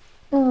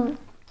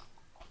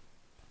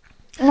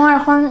মই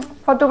এখন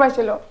ফটো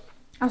পাইছিলোঁ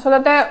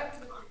আচলতে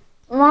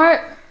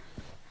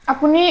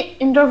আপুনি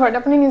ইণ্ট্ৰভাৰ্ট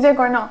আপুনি নিজে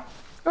কয় ন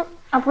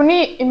আপুনি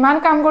ইমান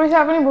কাম কৰিছে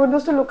আপুনি বহুত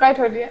বস্তু লুকাই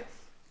থৈ দিয়ে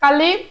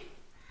কালি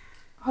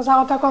সঁচা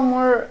কথা কওঁ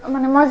মোৰ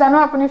মানে মই জানো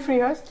আপুনি ফ্ৰী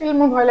হয় ষ্টিল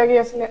মোৰ ভয় লাগি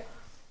আছিলে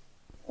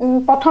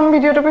প্ৰথম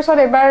ভিডিঅ'টোৰ পিছত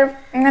এবাৰ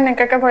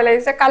এনেকাকে ভয়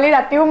লাগিছে কালি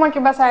ৰাতিও মই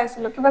কিবা চাই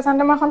আছিলোঁ কিবা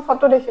চাওঁতে মই এখন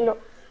ফটো দেখিলোঁ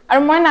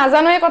আৰু মই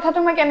নাজানো এই কথাটো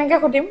মই কেনেকৈ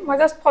সুধিম মই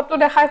জাষ্ট ফটো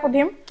দেখাই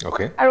সুধিম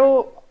আৰু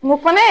মোক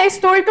মানে এই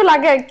ষ্টৰিটো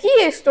লাগে কি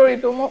এই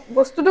ষ্টৰিটো মোক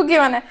বস্তুটো কি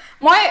মানে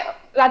মই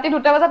ৰাতি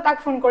 2টা বজাত তাক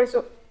ফোন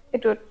কৰিছোঁ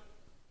এইটোত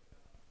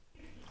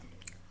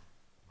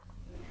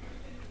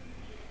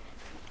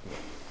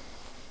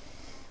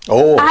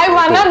I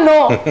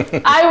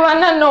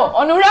wanna know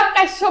অনুৰাগ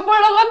কাশ্যপৰ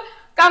লগত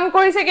কাম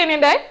কৰিছে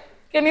কেনিদাই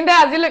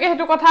আজিলৈকে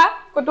সেইটো কথা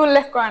কতো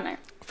উল্লেখ কৰা নাই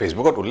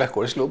ফেচবুকত উল্লেখ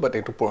কৰিছিলোঁ বাট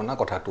এইটো পুৰণা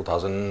কথা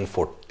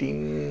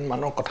 2014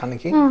 মানৰ কথা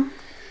নেকি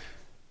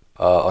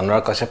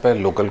অনুৰাগ কাশ্যপে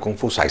লোকেল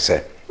কুংফু চাইছে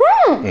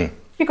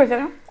কি কৈছে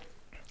ন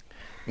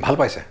ভাল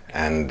পাইছে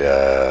এণ্ড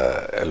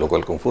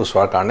লোকেল কুংফু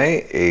চোৱাৰ কাৰণে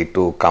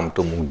এইটো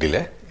কামটো মোক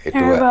দিলে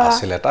এইটো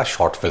আছিল এটা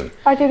শ্বৰ্ট ফিল্ম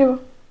পাৰ্টি দিব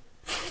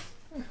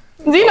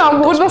যি ন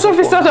বহুত বছৰ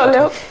পিছত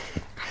হ'লেও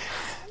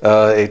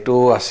এইটো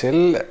আছিল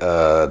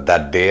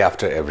that day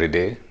after every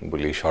day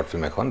বুলি শ্বৰ্ট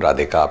ফিল্ম এখন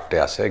ৰাধিকা আপ্তে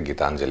আছে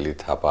গীতাঞ্জলি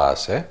থাপা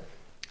আছে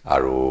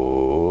আৰু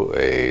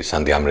এই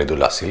সন্ধ্যা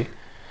মৃদুল আছিল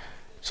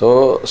চ'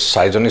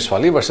 4জনী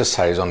ছোৱালী ভাৰ্চেছ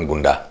 4জন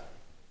গুণ্ডা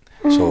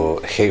চ'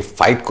 সেই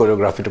ফাইট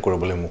কৰিঅ'গ্ৰাফিটো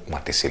কৰিবলৈ মোক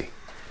মাতিছিল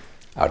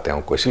আৰু তেওঁ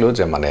কৈছিলোঁ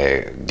যে মানে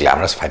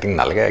গ্ল্যামাৰাছ ফাইটিং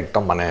নালাগে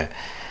একদম মানে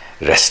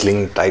ৰেচলিং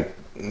টাইপ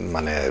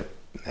মানে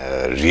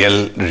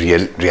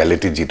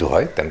ৰিয়েলিটি যিটো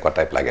হয় তেনেকুৱা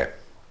টাইপ লাগে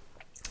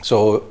চ'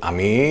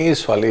 আমি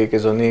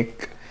ছোৱালীকেইজনীক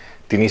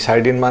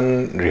 3-4 দিনমান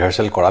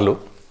rehearsal কৰালোঁ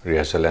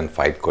rehearsal and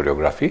fight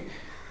কৰিঅ'গ্ৰাফি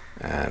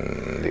and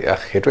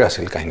সেইটোৱে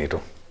আছিল কাহিনীটো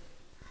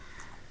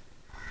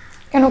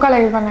কেনেকুৱা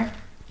লাগিল মানে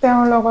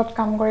তেওঁৰ লগত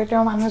কাম কৰি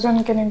তেওঁৰ মানুহজন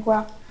কেনেকুৱা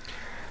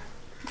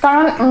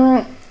কাৰণ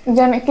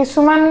যেনে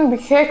কিছুমান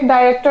বিশেষ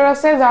ডাইৰেক্টৰ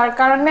আছে যাৰ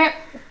কাৰণে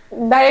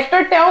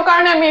ডাইৰেক্টৰ তেওঁৰ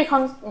কাৰণে আমি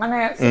এখন মানে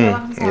চিনেমা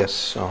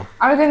চাওঁ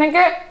আৰু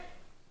যেনেকৈ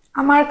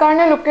আমাৰ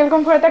কাৰণে লোকেল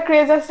কুংফুৰ এটা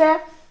ক্ৰেজ আছে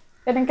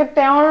তেনেকৈ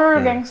তেওঁৰ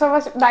গেংছ অফ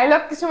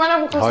ডাইলগ কিছুমানৰ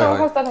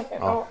মুখস্থ থাকে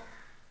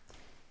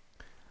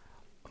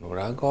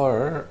অনুৰাগৰ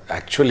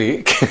একচুৱেলি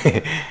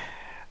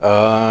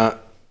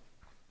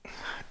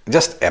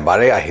জাষ্ট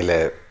এবাৰেই আহিলে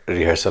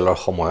ৰিহাৰ্চেলৰ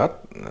সময়ত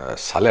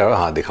চালে আৰু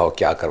হা দেখাও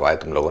কিয়া কৰৱাই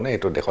তুম লোগনে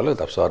এইটো দেখালোঁ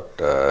তাৰপিছত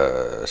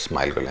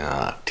স্মাইল কৰিলে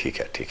ঠিক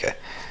হে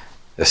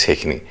জাষ্ট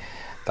সেইখিনি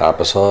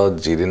তাৰপাছত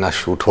যিদিনা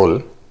শ্বুট হ'ল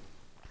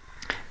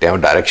তেওঁ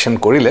ডাইৰেকশ্যন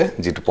কৰিলে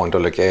যিটো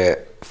পইণ্টলৈকে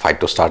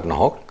ফাইটটো ষ্টাৰ্ট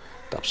নহওক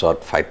তাৰপিছত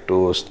ফাইটটো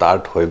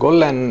ষ্টাৰ্ট হৈ গ'ল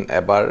এণ্ড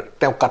এবাৰ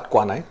তেওঁ কাট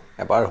কোৱা নাই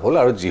এবাৰ হ'ল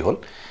আৰু যি হ'ল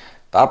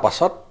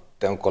তাৰপাছত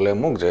তেওঁ ক'লে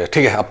মোক যে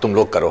ঠিক আপ তুম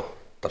লোক কাৰো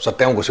তাৰপিছত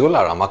তেওঁ গুচি গ'ল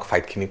আৰু আমাক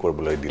ফাইটখিনি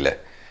কৰিবলৈ দিলে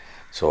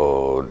চ'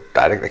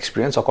 ডাইৰেক্ট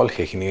এক্সপিৰিয়েঞ্চ অকল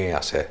সেইখিনিয়ে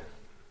আছে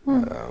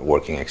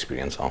ৱৰ্কিং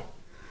এক্সপিৰিয়েঞ্চ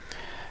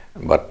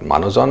বাট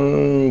মানুহজন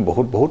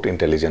বহুত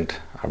ইণ্টেলিজেণ্ট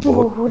আৰু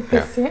বহুত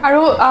বেছি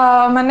আৰু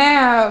মানে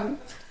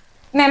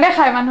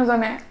নেদেখায়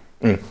মানুহজনে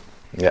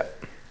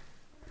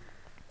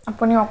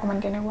আপুনিও অকণমান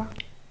তেনেকুৱা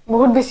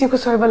বহুত বেছি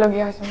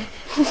খুচৰিবলগীয়া হৈছে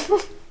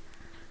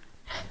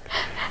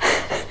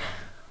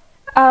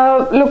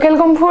লোকেল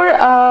কুংফুৰ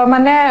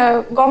মানে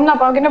গম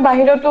নাপাওঁ কিন্তু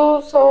বাহিৰতো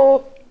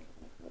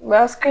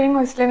স্ক্ৰিনিং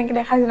হৈছিলে নেকি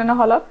দেখাইছিলে ন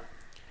হলত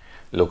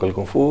লোকেল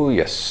কুংফু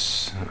য়েছ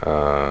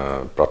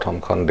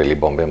প্ৰথমখন দিল্লী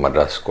বম্বে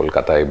মাদ্ৰাছ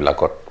কলকাতা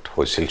এইবিলাকত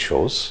হৈছিল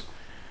শ্ব'জ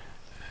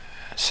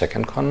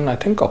ছেকেণ্ডখন আই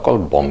থিংক অকল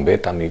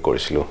বম্বেত আমি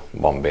কৰিছিলোঁ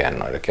বম্বে এণ্ড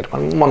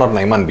কেইটামান মনত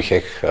নাই ইমান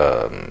বিশেষ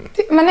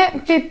মানে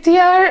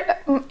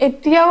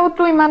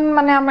এতিয়াওতো ইমান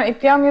মানে আমাৰ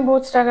এতিয়াও আমি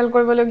বহুত ষ্ট্ৰাগল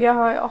কৰিবলগীয়া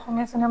হয়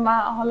অসমীয়া চিনেমা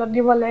হলত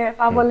দিবলৈ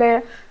পাবলৈ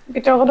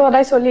বিতৰ্কটো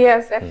সদায় চলিয়ে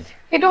আছে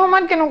সেইটো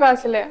সময়ত কেনেকুৱা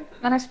আছিলে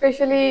মানে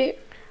স্পেচিয়েলি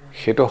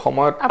সেইটো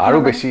সময়ত আৰু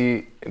বেছি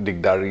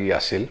দিগদাৰী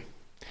আছিল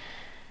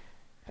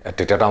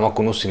তেতিয়াতো আমাক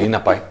কোনো চিনি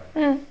নাপায়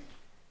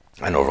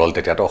এণ্ড অভাৰঅল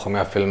তেতিয়াতো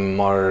অসমীয়া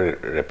ফিল্মৰ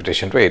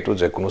ৰেপুটেশ্যনটো এইটো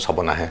যে কোনো চাব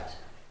নাহে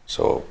চ'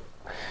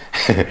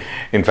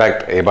 ইনফেক্ট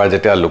এইবাৰ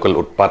যেতিয়া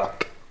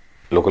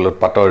local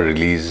উৎপাতৰ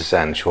release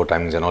and show'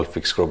 time and all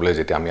fix কৰিবলৈ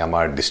যেতিয়া আমি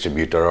আমাৰ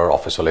ডিষ্ট্ৰিবিউটৰৰ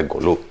অফিচলৈ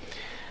গ'লোঁ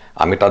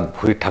আমি তাত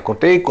ভুই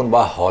থাকোঁতেই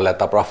কোনোবা হল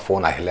এটাৰ পৰা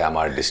ফোন আহিলে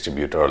আমাৰ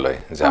ডিষ্ট্ৰিবিউটৰলৈ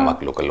যে আমাক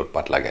লোকেল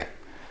উৎপাত লাগে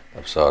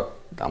তাৰপিছত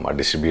আমাৰ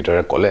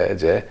ডিষ্ট্ৰিবিউটৰে ক'লে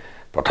যে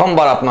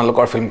প্ৰথমবাৰ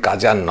আপোনালোকৰ ফিল্ম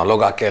কাজিয়া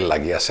নলগাকে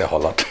লাগি আছে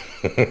হলত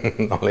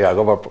নহ'লে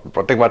আগৰবাৰ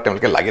প্ৰত্যেকবাৰ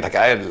তেওঁলোকে লাগি থাকে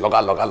লগা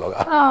লগা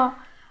লগা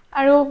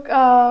আৰু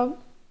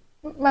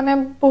মানে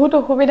বহুত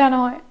অসুবিধা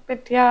নহয়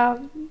এতিয়া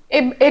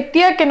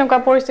এতিয়া কেনেকুৱা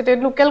পৰিস্থিতি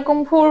লোকেল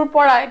কুমফুৰ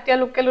পৰা এতিয়া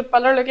লোকেল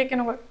উৎপাদলৈকে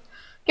কেনেকুৱা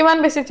কিমান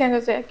বেছি চেঞ্জ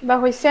হৈছে কিবা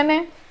হৈছে নে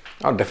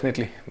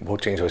ডেফিনেটলি বহুত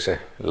চেঞ্জ হৈছে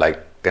লাইক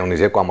তেওঁ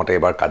নিজে কোৱা মতে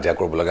এইবাৰ কাজিয়া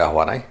কৰিবলগীয়া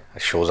হোৱা নাই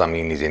শ্ব'জ আমি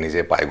নিজে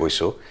নিজে পাই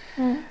গৈছোঁ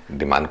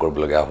ডিমাণ্ড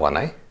কৰিবলগীয়া হোৱা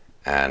নাই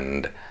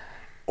এণ্ড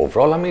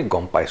অভাৰঅল আমি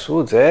গম পাইছোঁ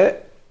যে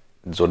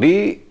যদি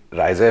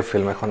ৰাইজে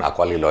ফিল্ম এখন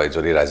আঁকোৱালি লয়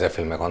যদি ৰাইজে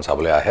ফিল্ম এখন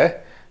চাবলৈ আহে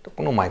তো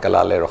কোনো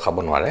মাইকেলালে ৰখাব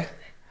নোৱাৰে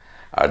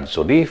আৰু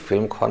যদি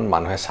ফিল্মখন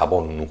মানুহে চাব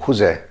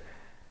নোখোজে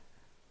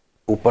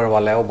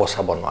ওপৰৱালেও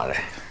বচাব নোৱাৰে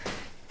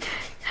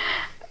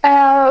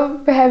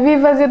হেভি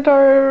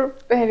বাজেটৰ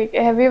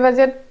হেভি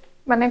বাজেট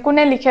মানে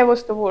কোনে লিখে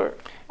বস্তুবোৰ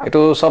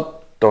এইটো চব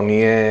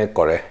টনিয়ে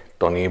কৰে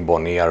টনি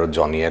বনি আৰু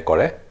জনিয়ে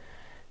কৰে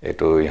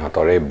এইটো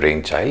ইহঁতৰে ব্ৰেইন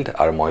চাইল্ড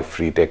আৰু মই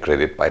ফ্ৰীতে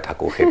ক্ৰেডিট পাই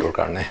থাকোঁ সেইটোৰ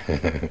কাৰণে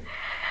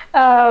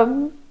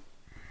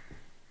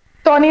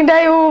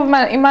টনিদায়ো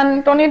ইমান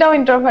টনিদাও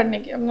ইন্ট্ৰভাৰ্ট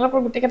নেকি আপোনালোকৰ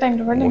গোটেইকেইটা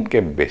ইন্ট্ৰভাৰ্ট নেকি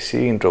মোতকৈ বেছি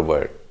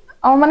ইন্ট্ৰভাৰ্ট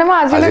মানে মই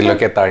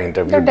আজিলৈকে তাৰ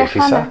ইণ্টাৰভিউ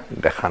দেখিছা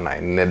দেখা নাই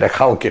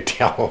নেদেখাও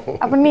কেতিয়াও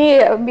আপুনি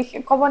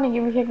ক'ব নেকি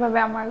বিশেষভাৱে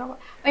আমাৰ লগত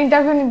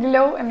ইণ্টাৰভিউ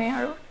নিদিলেও এনে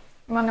আৰু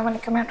মানে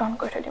কেমেৰাটো অন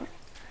কৰি থৈ দিম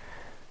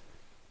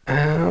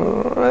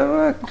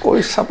কৈ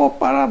চাব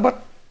পাৰা বাট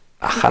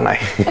আশা নাই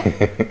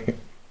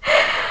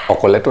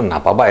অকলেতো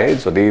নাপাবাই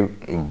যদি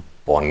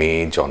বনি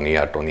জনি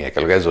আৰু টনি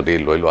একেলগে যদি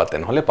লৈ লোৱা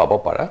তেনেহ'লে পাব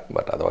পাৰা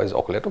বাট আদাৰৱাইজ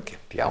অকলেতো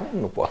কেতিয়াও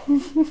নোপোৱা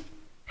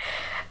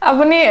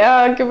আপুনি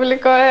কি বুলি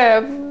কয়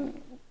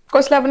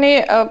কৈছিলে আপুনি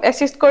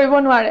এছিষ্ট কৰিব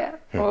নোৱাৰে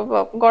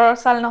গড়ৰ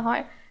চাল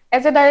নহয়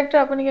এজ এ ডাইৰেক্টৰ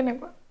আপুনি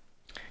কেনেকুৱা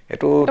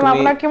এইটো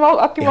আপোনাক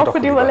কিমক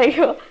সুধিব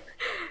লাগিব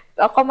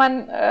অকণমান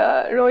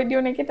ৰৈ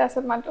দিওঁ নেকি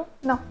তাৰপিছত মাতো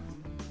ন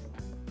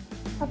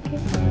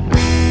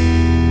অ'কে